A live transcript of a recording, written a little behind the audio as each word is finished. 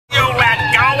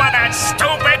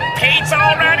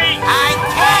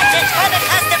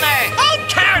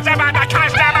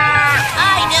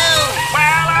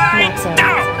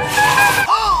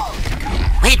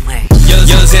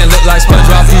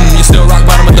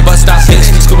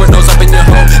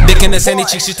Looking at sandy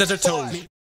cheeks, she touch her toes.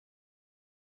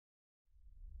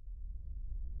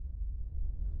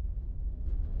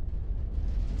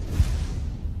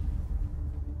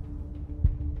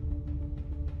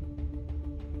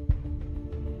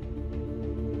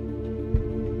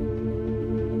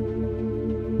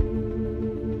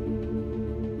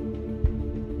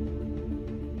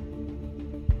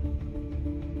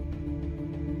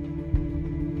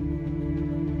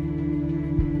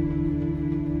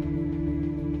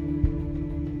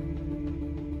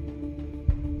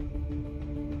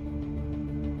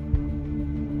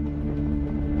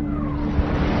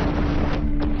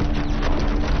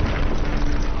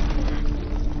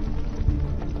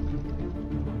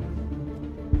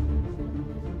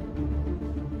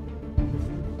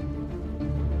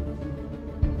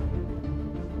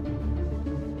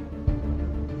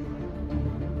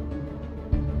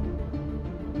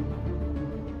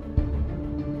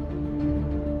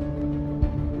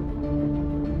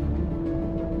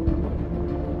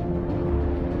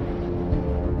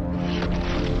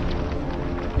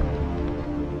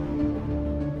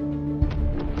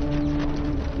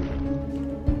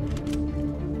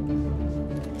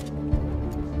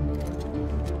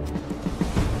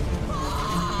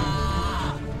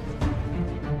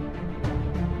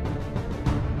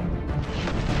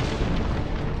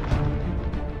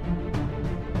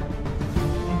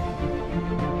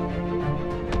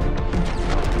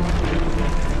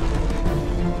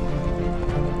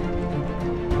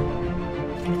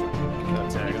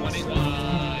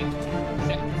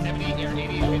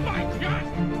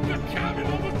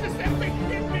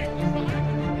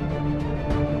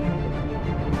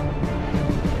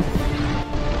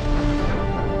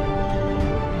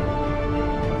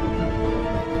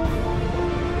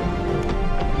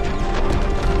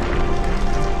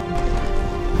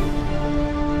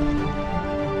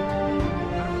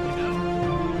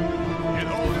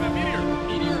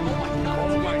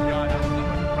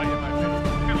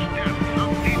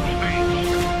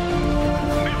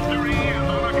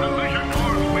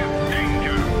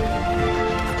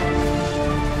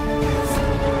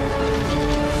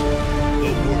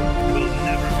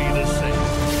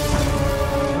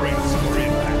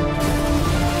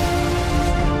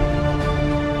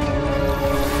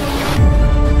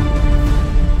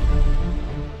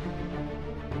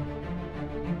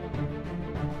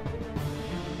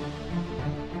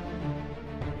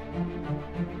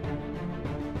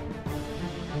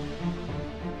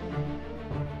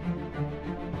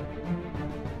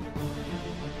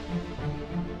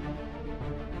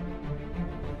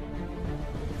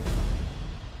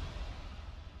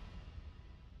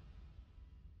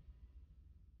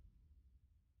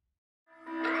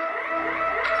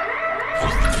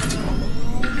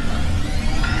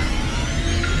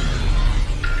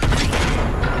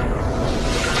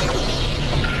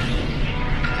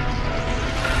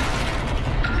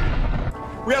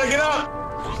 We gotta get up!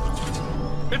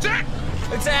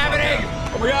 It's happening!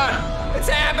 Oh my god! It's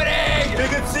happening!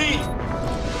 Take a seat!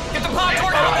 Get the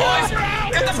popcorn out, boys!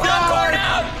 Get the popcorn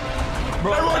out!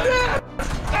 Bro, everyone dead!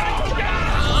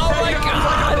 Oh my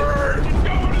god!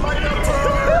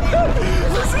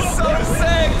 This is so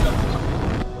sick!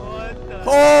 What the?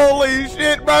 Holy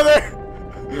shit, brother!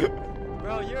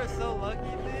 Bro, you're so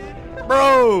lucky, dude.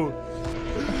 Bro!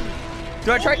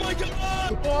 Do I try? Oh my god!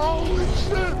 Holy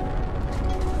shit!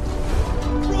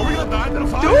 Are we gonna die to the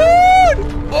fire? Dude!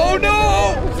 Oh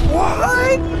no!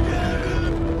 What?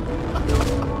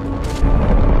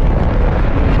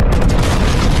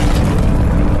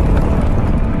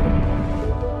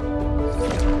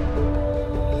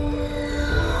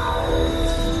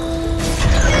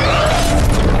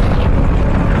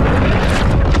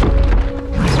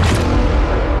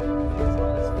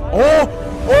 Oh!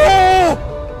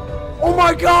 Oh! Oh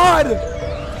my god!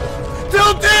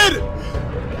 Tilted!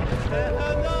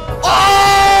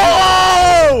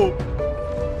 Oh!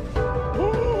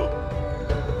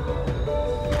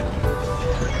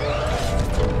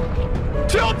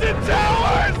 Tilted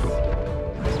Towers!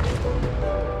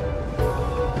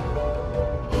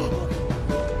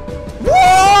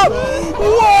 Whoa!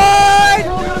 What?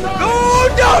 No,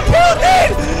 no, Tilted!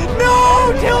 No,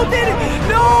 Tilted!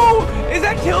 No! Is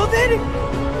that Tilted?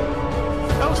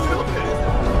 That was Tilted.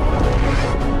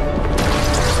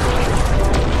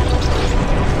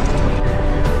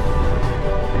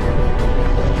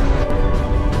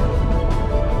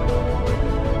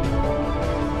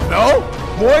 No?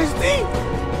 Moisty?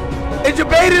 It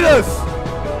debated us!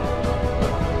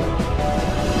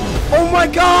 Oh my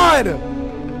god!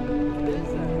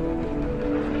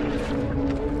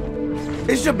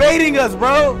 It's debating us,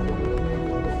 bro!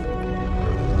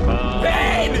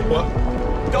 Bane! What?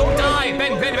 Don't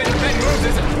Ben,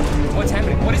 move. What's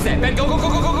happening? What is that? Ben, go.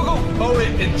 Oh,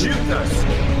 it juked us.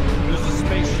 There's a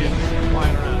spaceship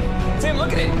flying around. Tim,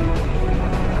 look at it.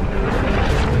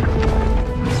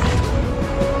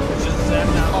 It's just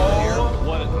zapped out over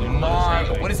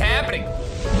here. What is happening?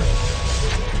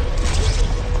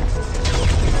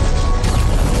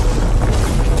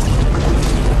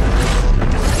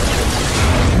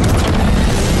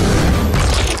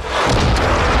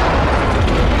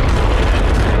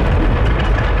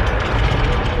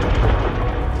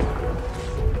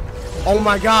 Oh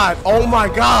my god! Oh my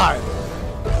god!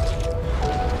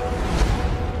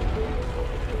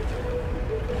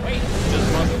 Wait.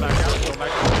 Just bust it back out, go back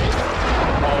to base.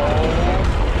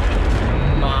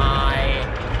 Oh my.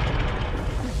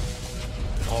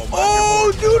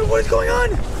 Oh, dude, what is going on?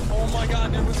 Oh my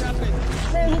god, dude, what's happening?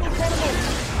 Look in front of us.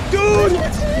 Dude,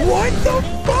 what the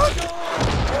fuck?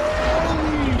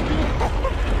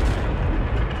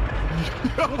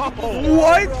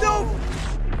 What the?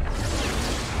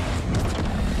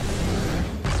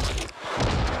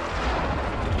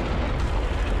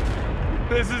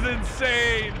 This is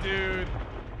insane, dude.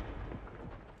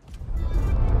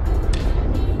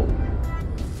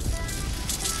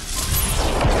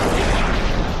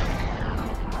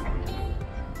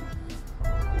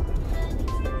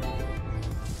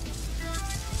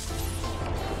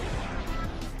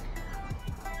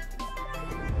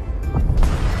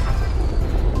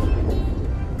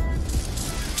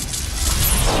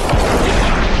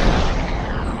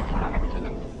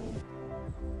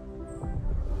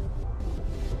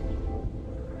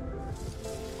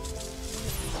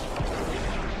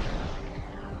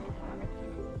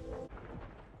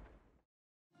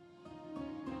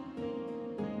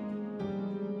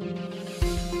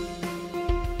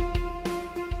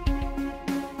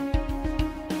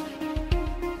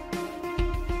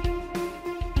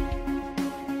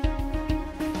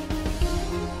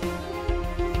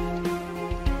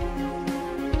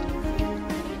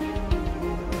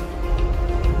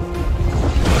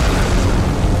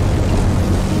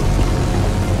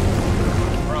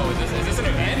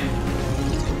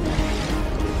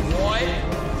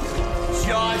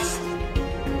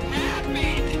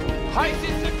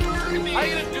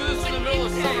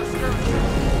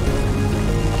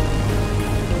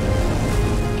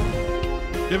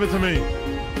 Give it to me.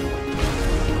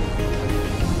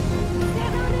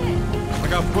 I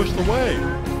got pushed away.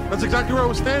 That's exactly where I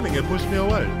was standing. It pushed me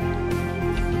away.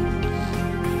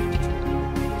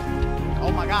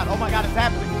 Oh my god, it's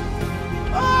happening.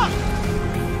 Ah!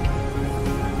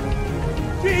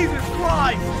 Jesus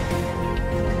Christ!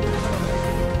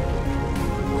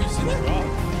 Wait, you see that?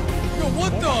 Yo,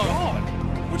 what the?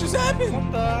 What just happened?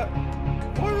 What the?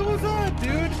 What was that,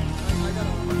 dude?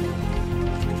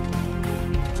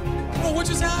 Bro, what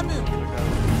just happened?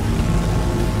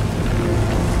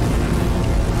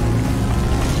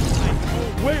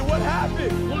 Wait, what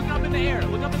happened? Look up in the air.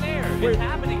 Look up in the air. Wait. It's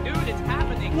happening, dude. It's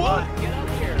happening. What? Look, get up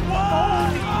here.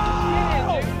 What?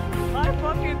 Holy shit, dude. I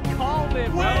fucking called it,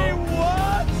 bro. Wait,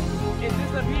 what? It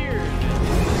disappeared.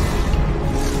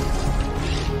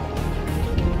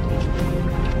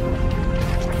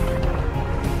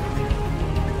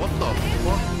 What the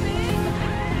fuck?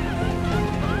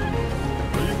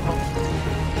 Are you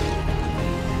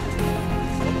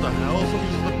What the hell? Something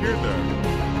just appeared there.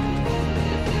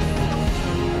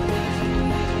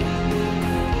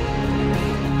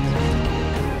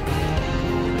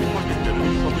 You fucking kidding me?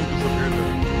 Something just appeared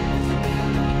there.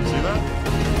 See that?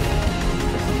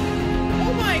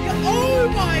 Oh my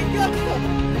god.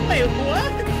 Wait,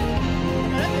 what?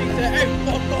 That thing said, hey,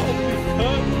 fuck off,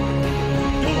 because.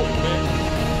 No, man.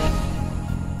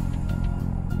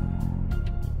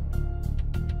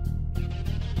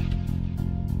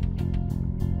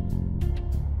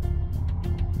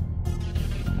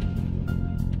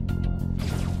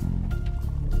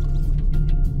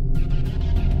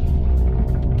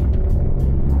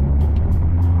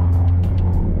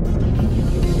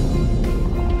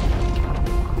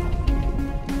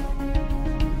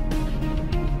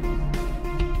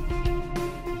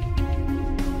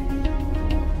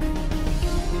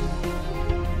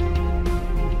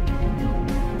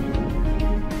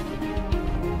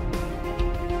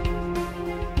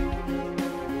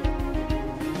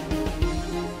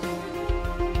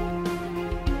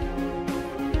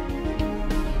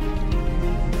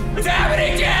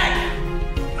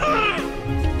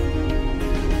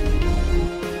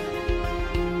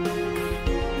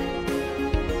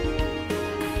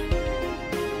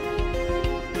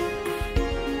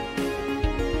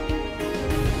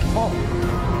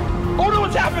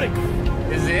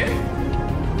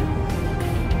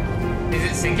 Is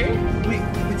it sinking? Wait,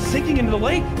 it's sinking into the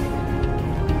lake.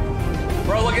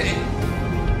 Bro, look at it.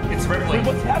 It's rippling. Wait,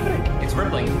 what's happening? It's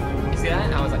rippling. You see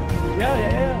that? I was like,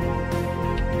 Yeah.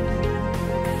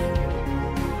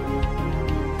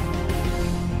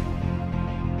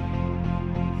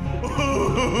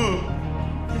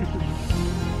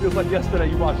 Feels like yesterday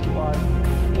you watched it live.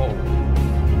 whoa.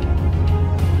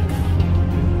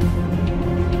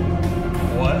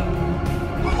 What?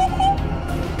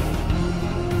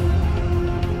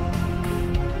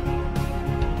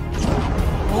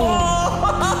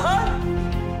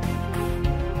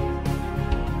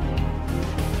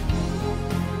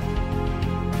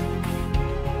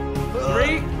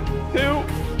 Three, 2,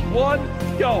 1,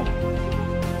 go.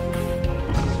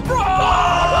 Bro!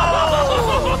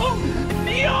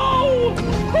 Yo!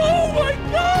 Oh my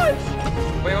gosh!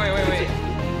 Wait. Oh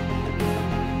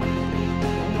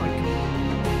my god.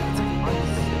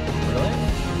 Really?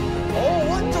 Oh,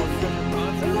 what the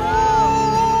fuck?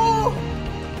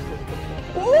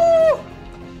 Woo!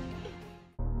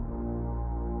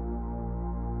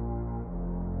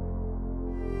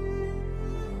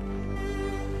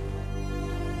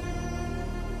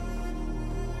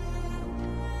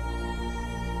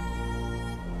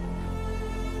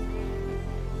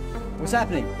 What's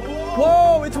happening?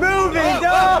 Whoa, it's moving!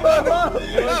 No!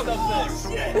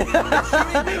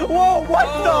 Whoa, what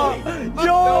the?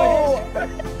 Yo!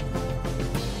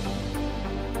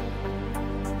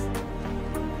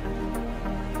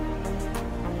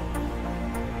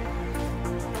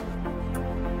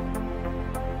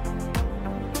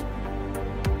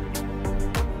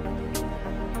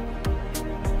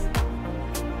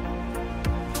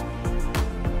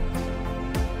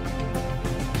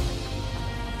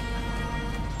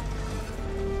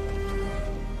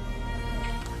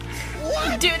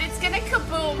 Dude, it's gonna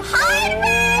kaboom. Hide me!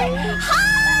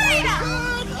 Hide!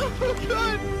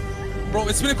 Bro,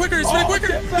 it's spinning quicker. It's spinning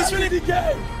quicker. It's spinning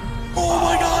again. Oh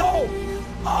my god.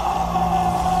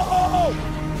 Oh!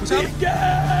 What's happening?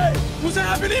 DK! What's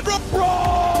happening, bro? Bro!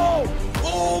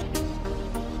 Oh.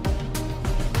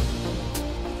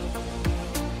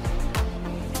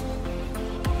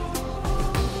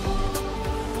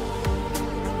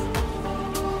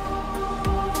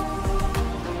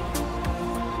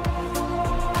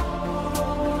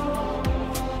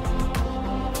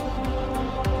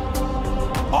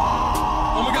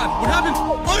 Oh my god, what happened?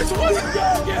 Oh, it's what? I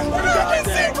can't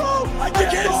see, bro! I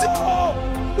can't see!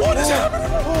 What is happening?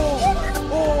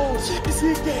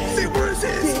 See, where is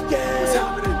this? What's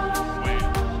happening?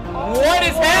 What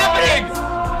is happening?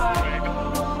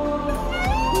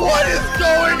 What is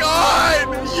going on?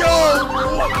 Yo!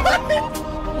 Oh my god!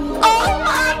 Oh!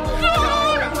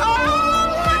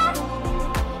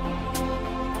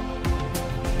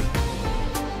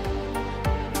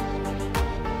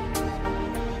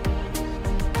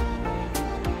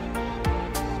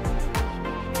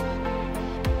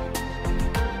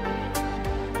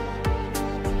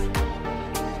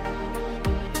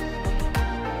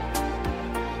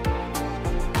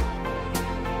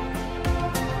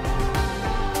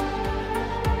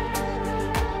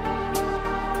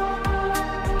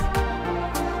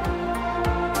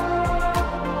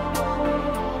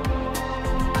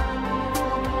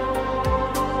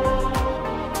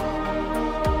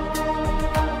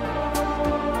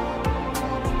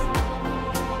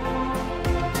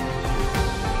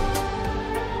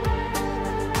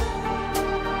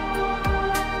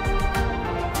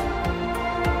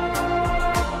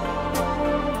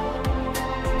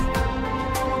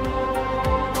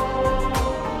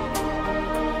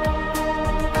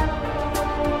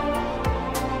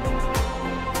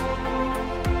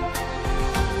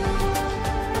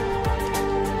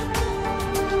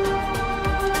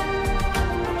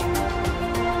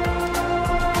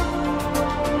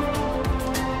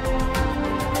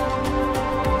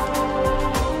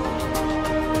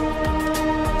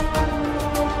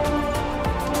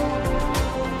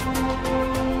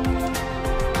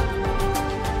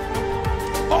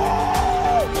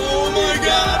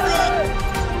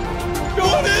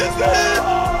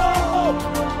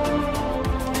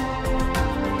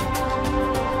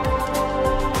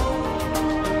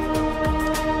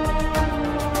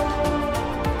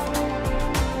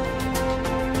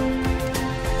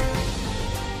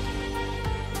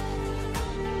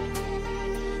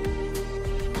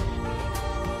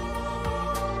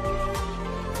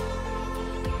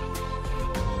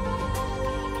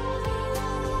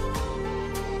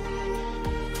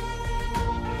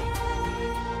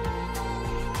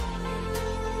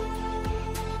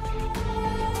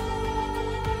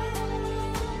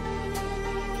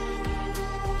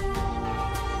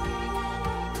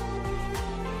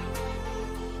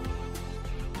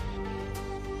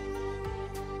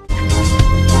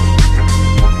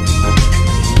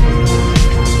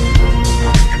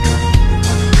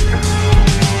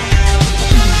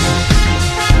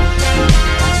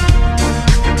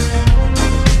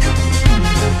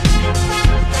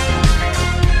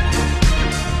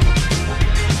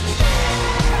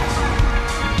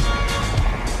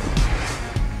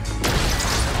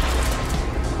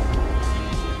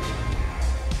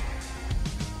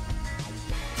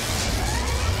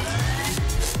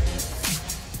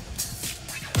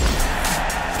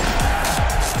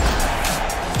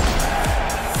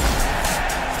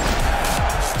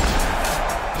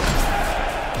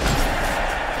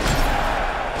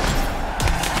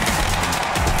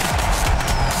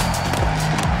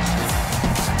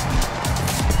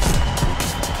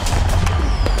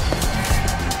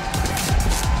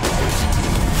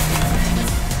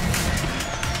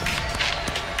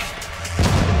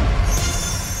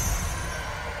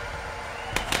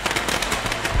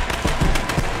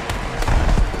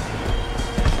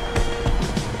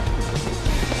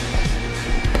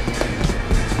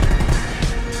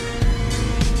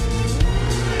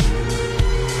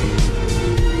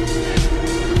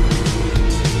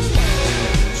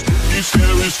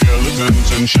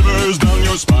 skeletons and shivers down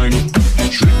your spine.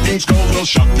 Shrieking skulls will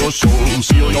shock your soul,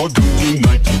 seal your doom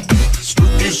tonight.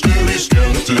 Spooky, scary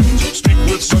skeletons speak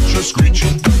with such a screech.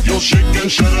 You'll shake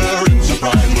and shudder in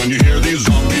surprise when you hear